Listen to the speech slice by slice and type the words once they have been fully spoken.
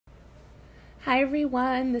Hi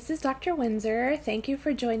everyone, this is Dr. Windsor. Thank you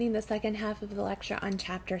for joining the second half of the lecture on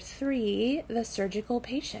Chapter 3, The Surgical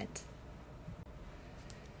Patient.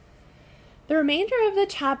 The remainder of the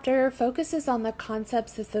chapter focuses on the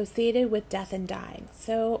concepts associated with death and dying.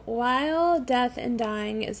 So while death and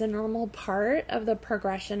dying is a normal part of the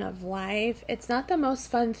progression of life, it's not the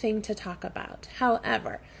most fun thing to talk about.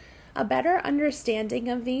 However, a better understanding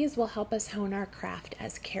of these will help us hone our craft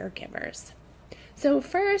as caregivers. So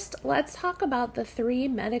first, let's talk about the three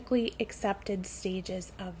medically accepted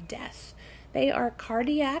stages of death. They are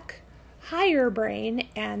cardiac, higher brain,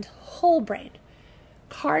 and whole brain.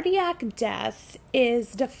 Cardiac death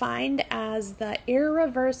is defined as the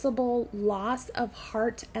irreversible loss of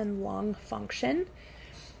heart and lung function.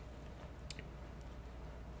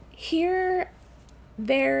 Here,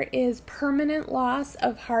 there is permanent loss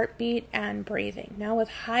of heartbeat and breathing. Now, with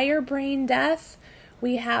higher brain death,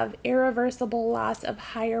 we have irreversible loss of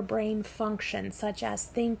higher brain function, such as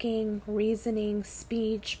thinking, reasoning,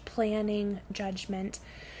 speech, planning, judgment.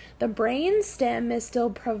 The brain stem is still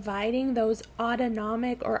providing those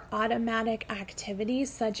autonomic or automatic activities,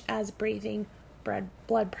 such as breathing,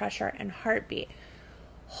 blood pressure, and heartbeat.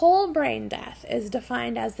 Whole brain death is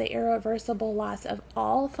defined as the irreversible loss of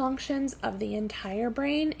all functions of the entire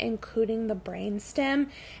brain, including the brain stem,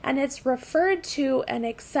 and it's referred to and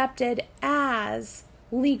accepted as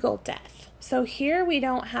legal death. So here we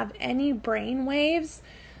don't have any brain waves.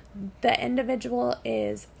 The individual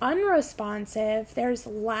is unresponsive. There's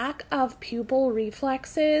lack of pupil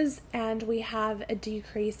reflexes, and we have a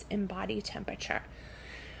decrease in body temperature.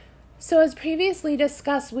 So as previously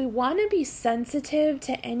discussed, we want to be sensitive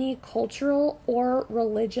to any cultural or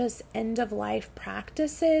religious end-of-life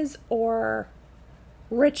practices or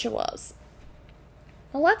rituals.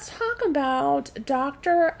 Well, let's talk about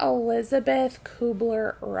Dr. Elizabeth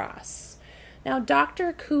Kubler-Ross. Now,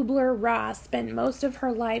 Dr. Kubler-Ross spent most of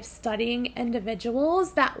her life studying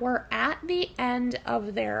individuals that were at the end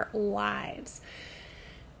of their lives.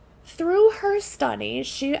 Through her studies,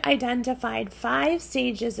 she identified 5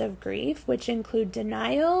 stages of grief, which include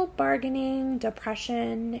denial, bargaining,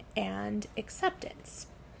 depression, and acceptance.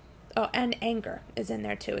 Oh, and anger is in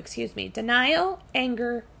there too, Denial,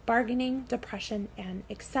 anger, bargaining, depression, and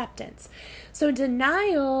acceptance. So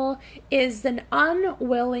denial is an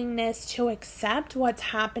unwillingness to accept what's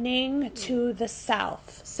happening to the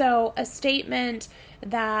self. So a statement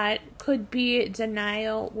that could be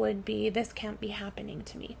denial would be, this can't be happening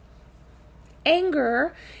to me.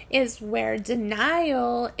 Anger is where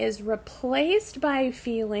denial is replaced by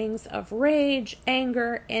feelings of rage,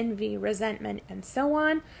 anger, envy, resentment, and so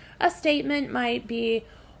on. A statement might be,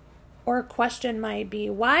 or a question might be,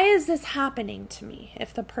 why is this happening to me,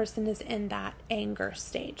 if the person is in that anger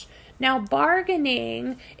stage. Now,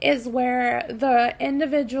 bargaining is where the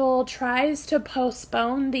individual tries to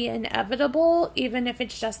postpone the inevitable, even if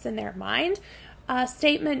it's just in their mind. A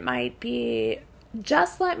statement might be,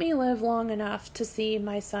 just let me live long enough to see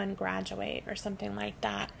my son graduate, or something like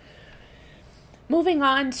that. Moving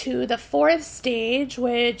on to the 4th stage,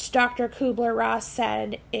 which Dr. Kubler-Ross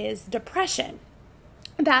said is depression.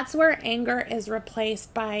 That's where anger is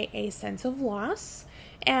replaced by a sense of loss,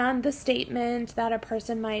 and the statement that a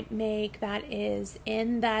person might make that is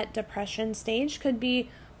in that depression stage could be,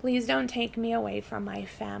 please don't take me away from my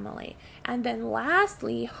family. And then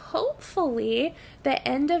lastly, hopefully, the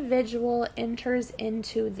individual enters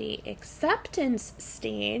into the acceptance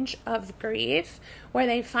stage of grief, where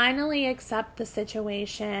they finally accept the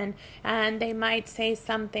situation, and they might say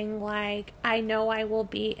something like, I know I will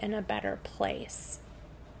be in a better place.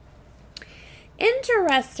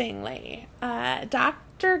 Interestingly,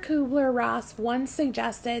 Dr. Kubler-Ross once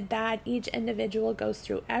suggested that each individual goes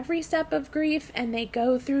through every step of grief, and they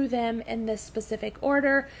go through them in this specific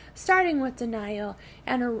order, starting with denial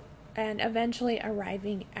and eventually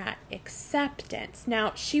arriving at acceptance.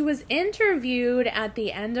 Now, she was interviewed at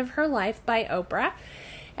the end of her life by Oprah,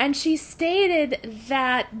 and she stated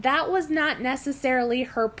that that was not necessarily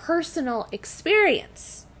her personal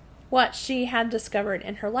experience, what she had discovered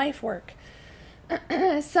in her life work.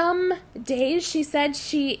 Some days she said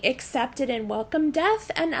she accepted and welcomed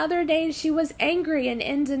death, and other days she was angry and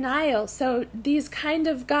in denial. So these kind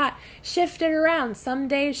of got shifted around. Some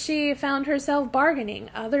days she found herself bargaining.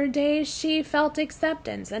 Other days she felt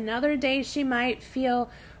acceptance. Another day she might feel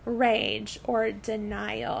rage or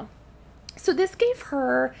denial. So this gave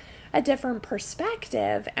her a different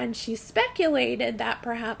perspective, and she speculated that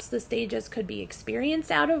perhaps the stages could be experienced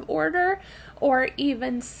out of order, or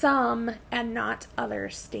even some and not other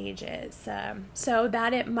stages, so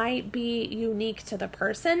that it might be unique to the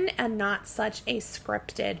person and not such a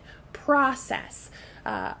scripted process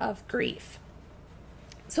of grief.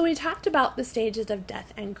 So we talked about the stages of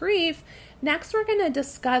death and grief. Next, we're going to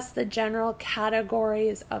discuss the general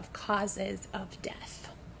categories of causes of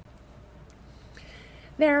death.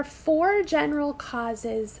 There are 4 general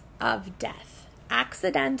causes of death: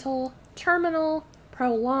 accidental, terminal,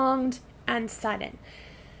 prolonged, and sudden.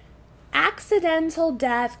 Accidental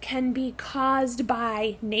death can be caused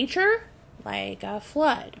by nature, like a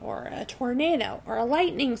flood or a tornado or a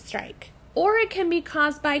lightning strike, or it can be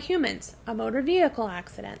caused by humans, a motor vehicle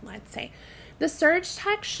accident, let's say. The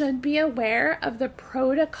SurgTech should be aware of the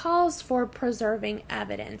protocols for preserving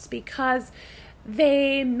evidence because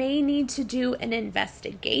they may need to do an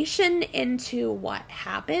investigation into what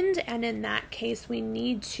happened, and in that case, we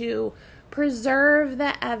need to preserve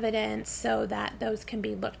the evidence so that those can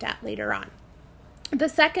be looked at later on. The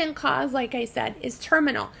second cause, like I said, is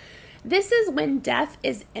terminal. This is when death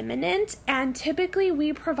is imminent, and typically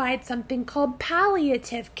we provide something called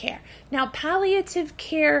palliative care. Now, palliative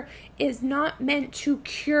care is not meant to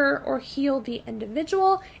cure or heal the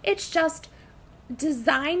individual. It's just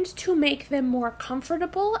designed to make them more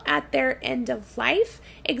comfortable at their end of life.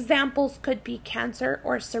 Examples could be cancer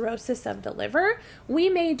or cirrhosis of the liver. We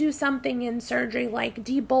may do something in surgery like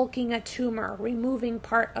debulking a tumor, removing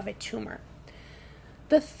part of a tumor.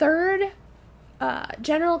 The third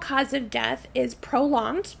general cause of death is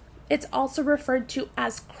prolonged. It's also referred to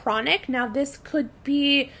as chronic. Now, this could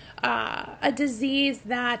be a disease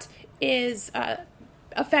that is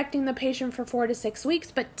affecting the patient for 4 to 6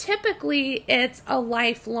 weeks, but typically it's a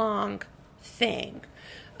lifelong thing.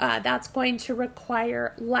 That's going to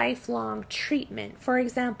require lifelong treatment. For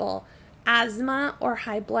example, asthma or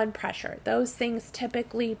high blood pressure. Those things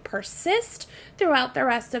typically persist throughout the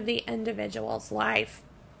rest of the individual's life.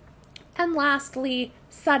 And lastly,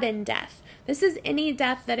 sudden death. This is any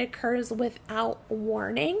death that occurs without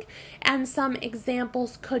warning, and some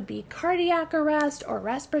examples could be cardiac arrest or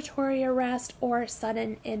respiratory arrest or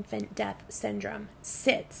sudden infant death syndrome,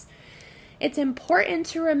 SIDS. It's important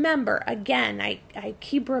to remember, again, I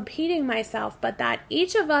keep repeating myself, but that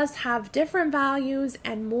each of us have different values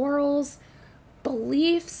and morals,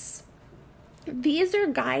 beliefs. These are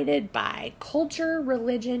guided by culture,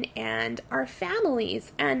 religion, and our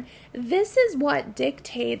families. And this is what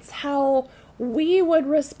dictates how we would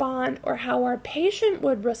respond or how our patient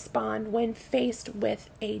would respond when faced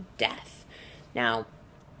with a death. Now,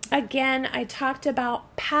 again, I talked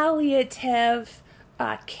about palliative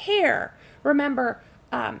care. Remember,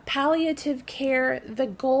 palliative care, the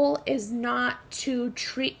goal is not to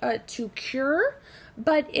cure,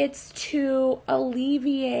 but it's to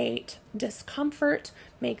alleviate discomfort,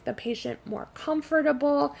 make the patient more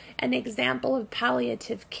comfortable. An example of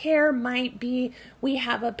palliative care might be we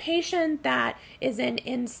have a patient that is in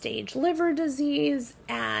end-stage liver disease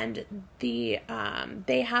and they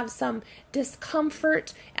have some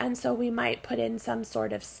discomfort, and so we might put in some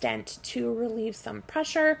sort of stent to relieve some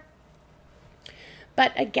pressure.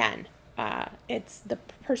 But again, the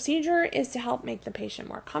procedure is to help make the patient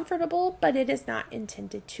more comfortable, but it is not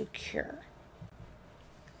intended to cure.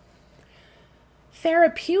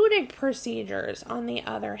 Therapeutic procedures, on the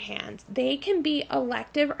other hand, they can be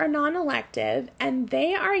elective or non-elective, and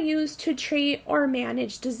they are used to treat or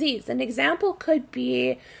manage disease. An example could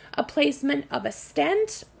be a placement of a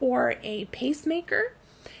stent or a pacemaker.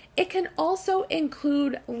 It can also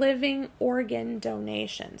include living organ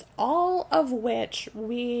donations, all of which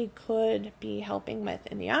we could be helping with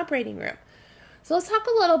in the operating room. So let's talk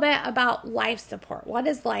a little bit about life support. What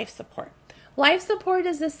is life support? Life support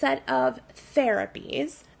is a set of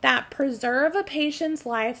therapies that preserve a patient's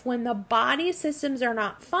life when the body systems are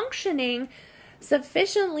not functioning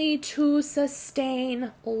sufficiently to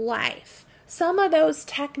sustain life. Some of those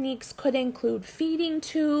techniques could include feeding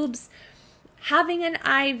tubes, having an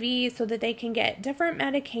IV so that they can get different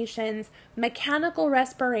medications, mechanical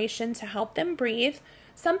respiration to help them breathe,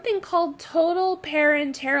 something called total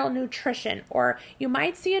parenteral nutrition, or you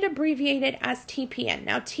might see it abbreviated as TPN.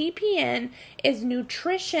 Now, TPN is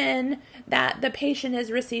nutrition that the patient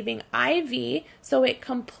is receiving IV, so it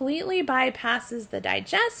completely bypasses the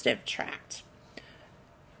digestive tract.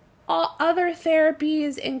 All other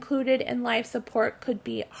therapies included in life support could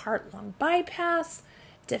be heart-lung bypass,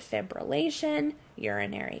 defibrillation,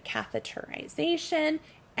 urinary catheterization,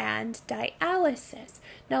 and dialysis.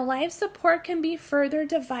 Now, life support can be further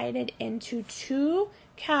divided into 2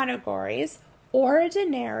 categories,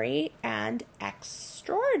 ordinary and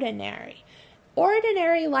extraordinary.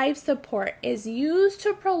 Ordinary life support is used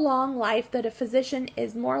to prolong life that a physician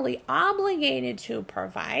is morally obligated to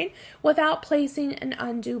provide without placing an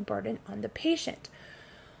undue burden on the patient.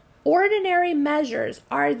 Ordinary measures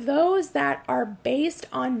are those that are based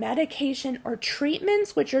on medication or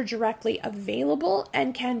treatments which are directly available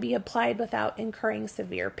and can be applied without incurring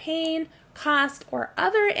severe pain, cost, or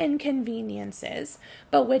other inconveniences,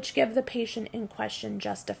 but which give the patient in question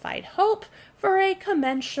justified hope for a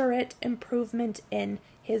commensurate improvement in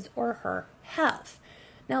his or her health.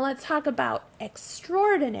 Now let's talk about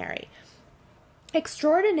extraordinary.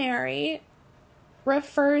 Extraordinary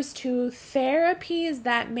refers to therapies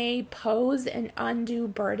that may pose an undue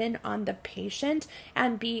burden on the patient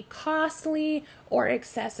and be costly or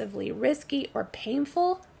excessively risky or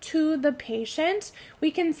painful to the patient.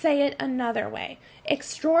 We can say it another way.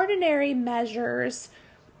 Extraordinary measures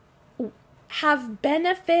have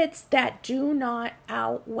benefits that do not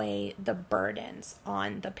outweigh the burdens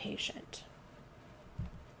on the patient.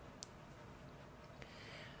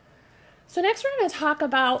 So next we're going to talk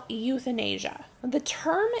about euthanasia. The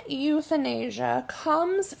term euthanasia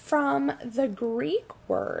comes from the Greek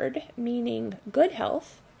word meaning good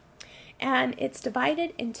health, and it's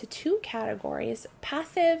divided into two categories,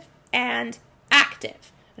 passive and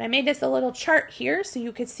active. And I made this a little chart here so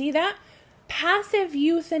you could see that. Passive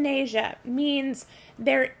euthanasia means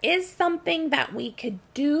there is something that we could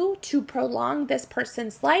do to prolong this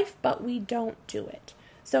person's life, but we don't do it.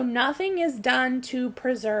 So nothing is done to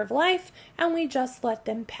preserve life, and we just let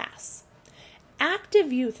them pass.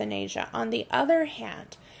 Active euthanasia, on the other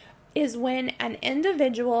hand, is when an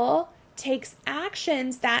individual takes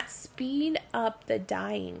actions that speed up the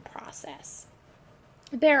dying process.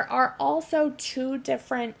 There are also two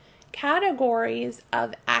different categories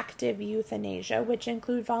of active euthanasia, which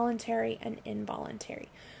include voluntary and involuntary.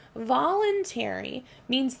 Voluntary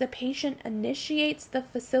means the patient initiates the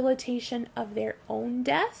facilitation of their own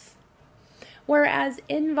death, whereas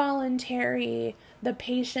involuntary, the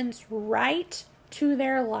patient's right to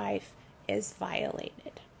their life is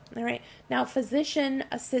violated. All right. Now,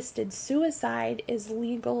 physician-assisted suicide is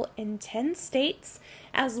legal in 10 states,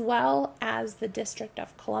 as well as the District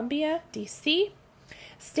of Columbia, D.C.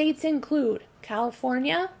 States include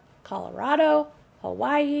California, Colorado,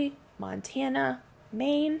 Hawaii, Montana,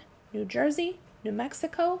 Maine, New Jersey, New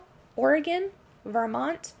Mexico, Oregon,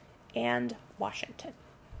 Vermont, and Washington.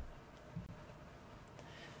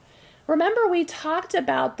 Remember, we talked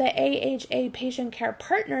about the AHA Patient Care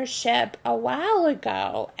Partnership a while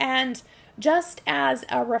ago, and just as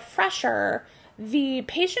a refresher, the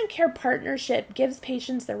Patient Care Partnership gives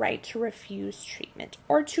patients the right to refuse treatment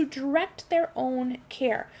or to direct their own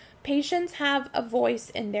care. Patients have a voice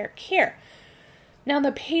in their care. Now,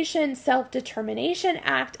 the Patient Self-Determination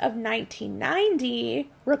Act of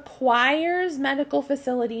 1990 requires medical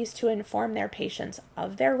facilities to inform their patients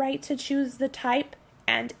of their right to choose the type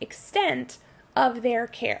and extent of their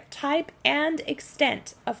care. Type and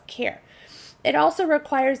extent of care. It also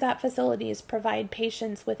requires that facilities provide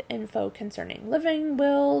patients with info concerning living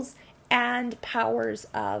wills and powers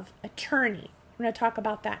of attorney. I'm going to talk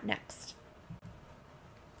about that next.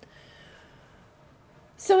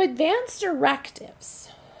 So, advance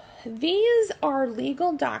directives. These are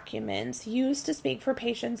legal documents used to speak for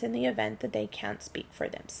patients in the event that they can't speak for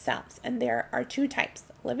themselves. And there are two types,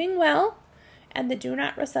 the living will and the do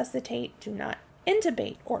not resuscitate, do not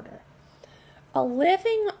intubate order. A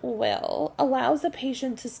living will allows a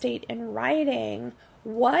patient to state in writing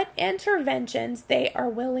what interventions they are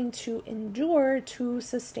willing to endure to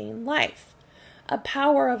sustain life. A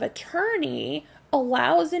power of attorney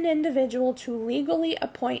allows an individual to legally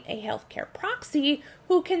appoint a healthcare proxy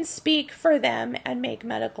who can speak for them and make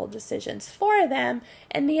medical decisions for them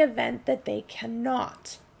in the event that they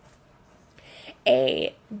cannot.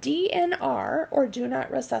 A DNR, or do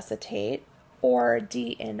not resuscitate, or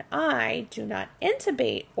DNI, do not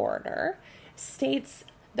intubate order, states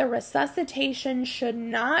the resuscitation should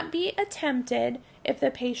not be attempted if the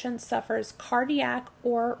patient suffers cardiac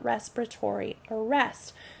or respiratory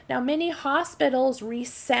arrest. Now, many hospitals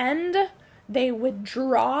rescind, they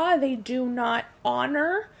withdraw, they do not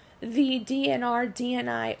honor the DNR,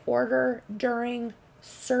 DNI order during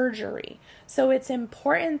surgery. So it's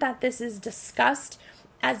important that this is discussed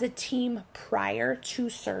as a team prior to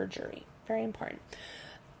surgery. Very important.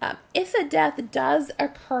 If a death does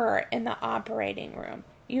occur in the operating room,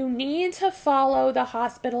 you need to follow the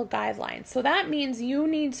hospital guidelines. So that means you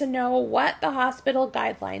need to know what the hospital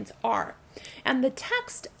guidelines are. And the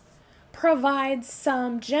text provides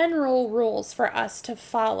some general rules for us to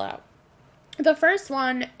follow. The first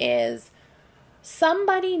one is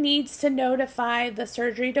somebody needs to notify the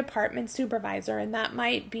surgery department supervisor, and that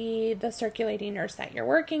might be the circulating nurse that you're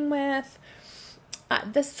working with.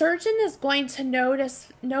 The surgeon is going to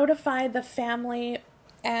notify the family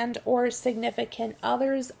and or significant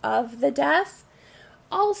others of the death.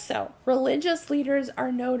 Also, religious leaders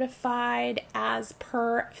are notified as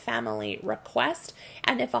per family request.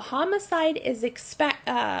 And if a homicide is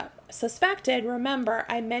suspected, remember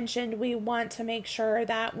I mentioned we want to make sure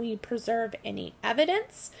that we preserve any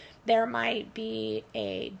evidence. There might be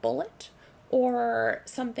a bullet or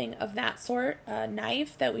something of that sort, a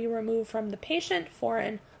knife that we remove from the patient,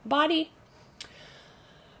 foreign body.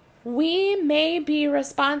 We may be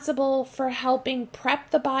responsible for helping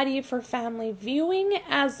prep the body for family viewing,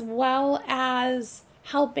 as well as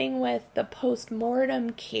helping with the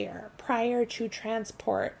post-mortem care prior to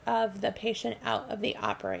transport of the patient out of the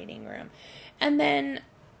operating room. And then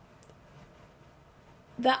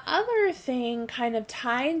the other thing kind of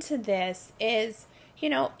tied to this is,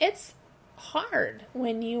 it's hard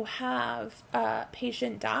when you have a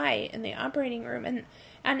patient die in the operating room.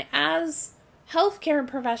 And as healthcare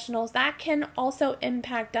professionals, that can also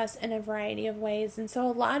impact us in a variety of ways. And so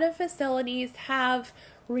a lot of facilities have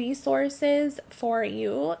resources for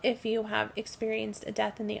you if you have experienced a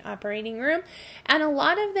death in the operating room. And a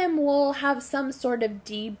lot of them will have some sort of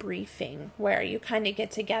debriefing where you kind of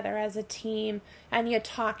get together as a team and you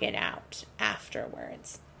talk it out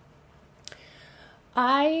afterwards.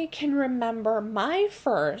 I can remember my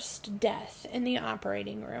first death in the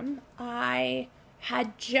operating room. I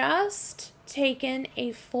had just taken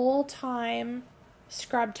a full-time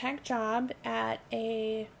SurgTech job at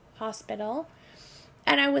a hospital,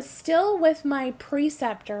 and I was still with my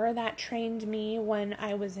preceptor that trained me when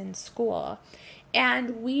I was in school,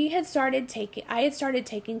 and I had started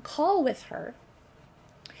taking call with her.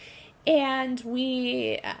 And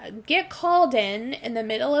we get called in the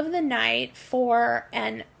middle of the night for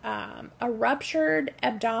a ruptured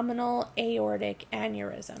abdominal aortic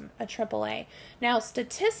aneurysm, a AAA. Now,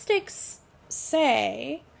 statistics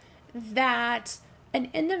say that an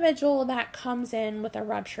individual that comes in with a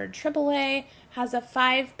ruptured AAA has a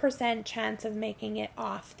 5% chance of making it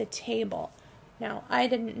off the table. Now, I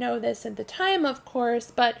didn't know this at the time, of course,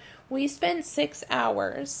 but we spent 6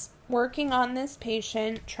 hours working on this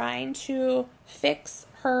patient, trying to fix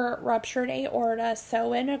her ruptured aorta,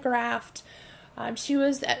 sew in a graft. She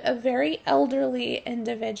was a very elderly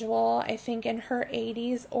individual, I think in her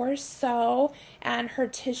 80s or so, and her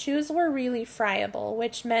tissues were really friable,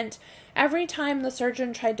 which meant every time the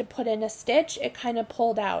surgeon tried to put in a stitch, it kind of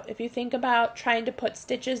pulled out. If you think about trying to put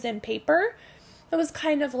stitches in paper, it was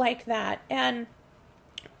kind of like that. And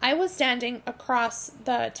I was standing across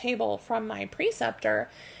the table from my preceptor,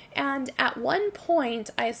 and at one point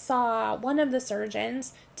I saw one of the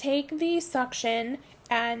surgeons take the suction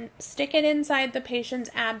and stick it inside the patient's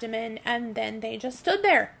abdomen, and then they just stood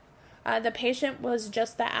there. The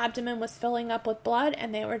abdomen was filling up with blood,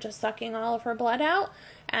 and they were just sucking all of her blood out,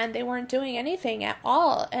 and they weren't doing anything at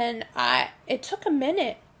all. And it took a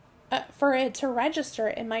minute for it to register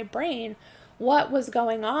in my brain what was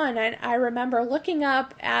going on. And I remember looking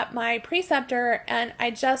up at my preceptor, and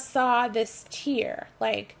I just saw this tear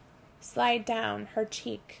slide down her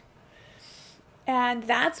cheek. And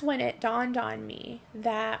that's when it dawned on me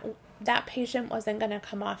that that patient wasn't going to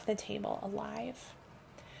come off the table alive.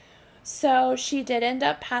 So she did end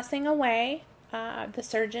up passing away. The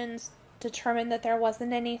surgeons determined that there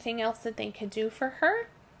wasn't anything else that they could do for her.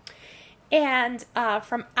 And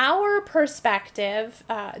from our perspective,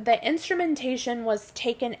 the instrumentation was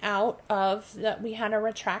taken out of we had a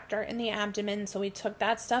retractor in the abdomen, so we took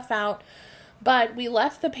that stuff out. But we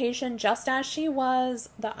left the patient just as she was.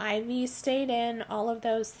 The IV stayed in, all of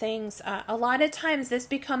those things. A lot of times this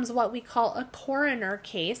becomes what we call a coroner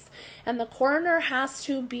case, and the coroner has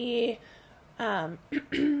to be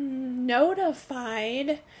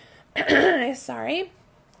notified,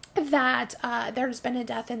 that there's been a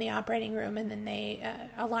death in the operating room, and then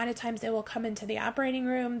a lot of times they will come into the operating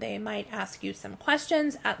room. They might ask you some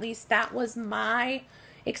questions. At least that was my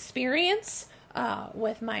experience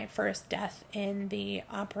with my first death in the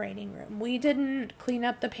operating room. We didn't clean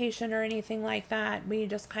up the patient or anything like that. We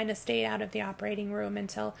just kind of stayed out of the operating room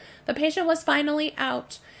until the patient was finally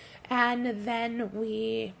out, and then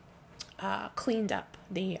we cleaned up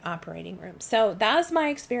the operating room. So that's my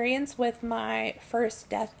experience with my first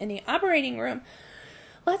death in the operating room.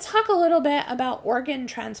 Let's talk a little bit about organ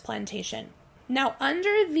transplantation. Now,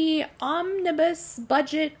 under the Omnibus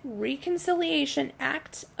Budget Reconciliation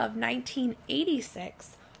Act of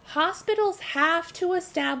 1986, hospitals have to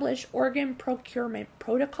establish organ procurement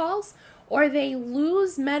protocols, or they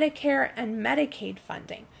lose Medicare and Medicaid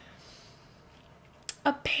funding.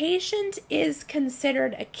 a patient is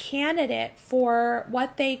considered a candidate for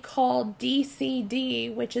what they call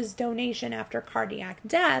DCD, which is donation after cardiac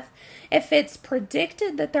death, if it's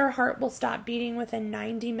predicted that their heart will stop beating within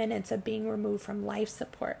 90 minutes of being removed from life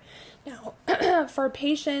support. Now, for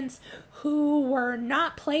patients who were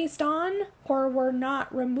not placed on or were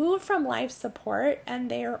not removed from life support and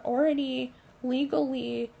they are already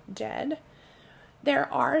legally dead,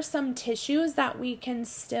 there are some tissues that we can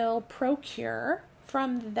still procure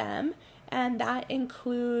from them, and that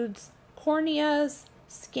includes corneas,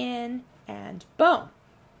 skin, and bone.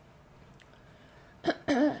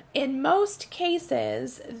 In most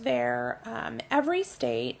cases, every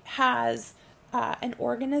state has an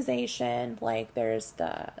organization, like there's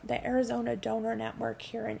the Arizona Donor Network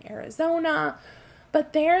here in Arizona,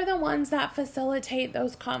 but they're the ones that facilitate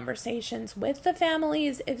those conversations with the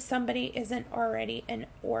families if somebody isn't already an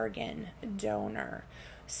organ donor.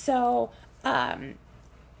 So,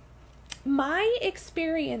 my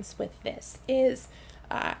experience with this is,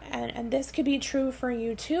 and this could be true for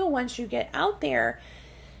you too once you get out there,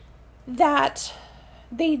 that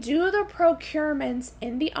they do the procurements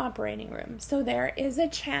in the operating room. So there is a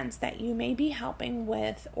chance that you may be helping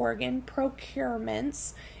with organ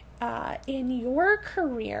procurements in your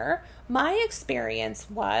career. My experience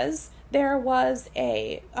was there was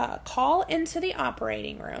a call into the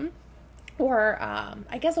operating room, or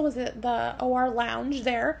I guess it was the OR lounge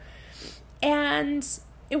there, and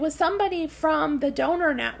it was somebody from the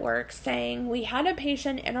donor network saying, we had a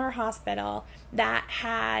patient in our hospital that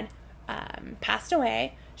had passed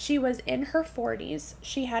away. She was in her 40s.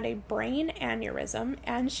 She had a brain aneurysm,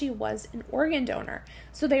 and she was an organ donor.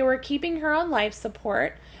 So they were keeping her on life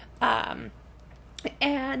support, and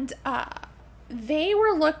they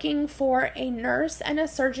were looking for a nurse and a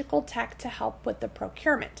surgical tech to help with the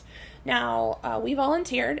procurement. Now, we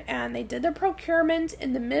volunteered, and they did the procurement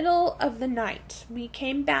in the middle of the night. We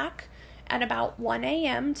came back at about 1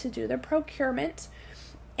 a.m. to do the procurement,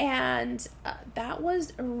 and that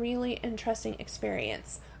was a really interesting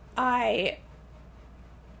experience. I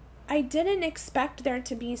didn't expect there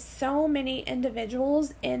to be so many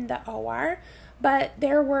individuals in the OR, but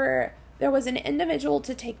there was an individual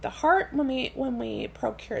to take the heart when we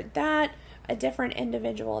procured that, a different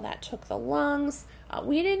individual that took the lungs.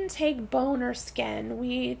 We didn't take bone or skin.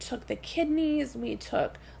 We took the kidneys, we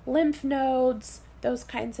took lymph nodes, those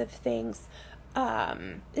kinds of things.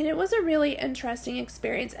 And it was a really interesting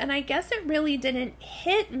experience. And I guess it really didn't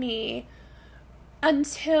hit me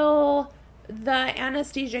until the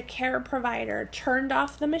anesthesia care provider turned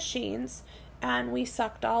off the machines and we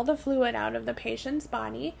sucked all the fluid out of the patient's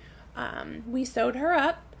body. We sewed her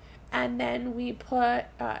up, and then we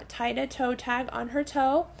tied a toe tag on her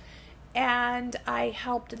toe, and I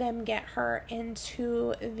helped them get her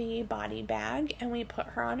into the body bag, and we put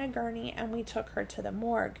her on a gurney, and we took her to the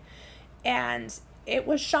morgue. And it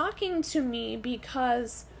was shocking to me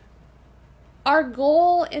because our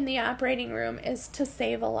goal in the operating room is to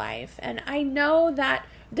save a life. And I know that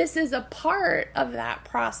this is a part of that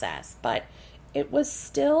process, but it was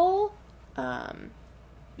still,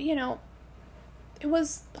 it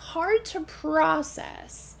was hard to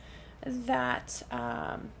process that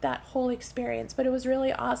whole experience. But it was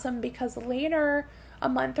really awesome because later, a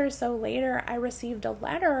month or so later, I received a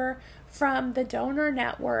letter from the donor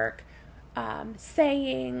network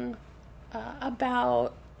saying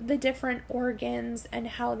about the different organs and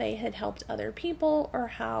how they had helped other people, or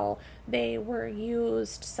how they were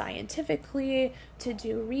used scientifically to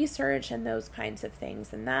do research and those kinds of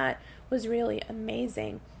things. And that was really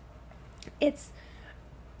amazing. It's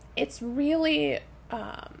really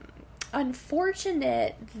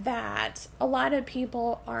unfortunate that a lot of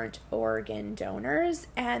people aren't organ donors,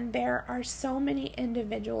 and there are so many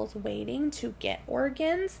individuals waiting to get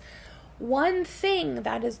organs. One thing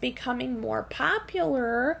that is becoming more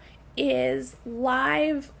popular is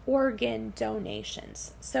live organ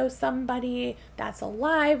donations. So somebody that's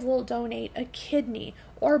alive will donate a kidney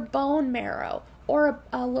or bone marrow or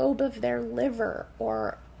a lobe of their liver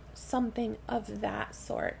or something of that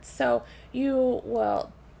sort. So you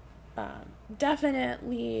will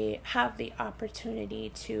definitely have the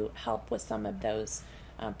opportunity to help with some of those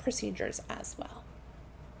procedures as well.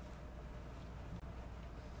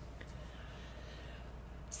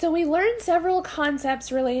 So we learned several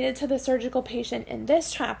concepts related to the surgical patient in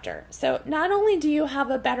this chapter. So not only do you have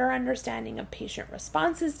a better understanding of patient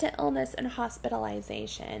responses to illness and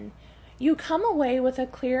hospitalization, you come away with a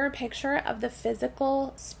clearer picture of the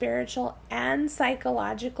physical, spiritual, and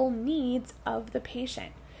psychological needs of the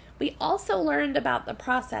patient. We also learned about the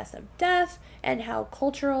process of death and how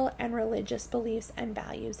cultural and religious beliefs and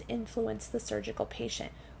values influence the surgical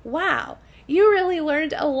patient. Wow, you really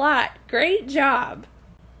learned a lot. Great job!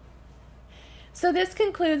 So this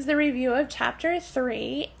concludes the review of Chapter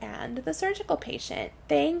 3 and the surgical patient.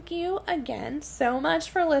 Thank you again so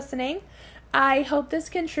much for listening. I hope this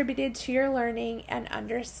contributed to your learning and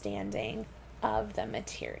understanding of the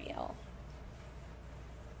material.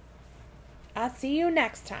 I'll see you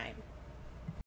next time.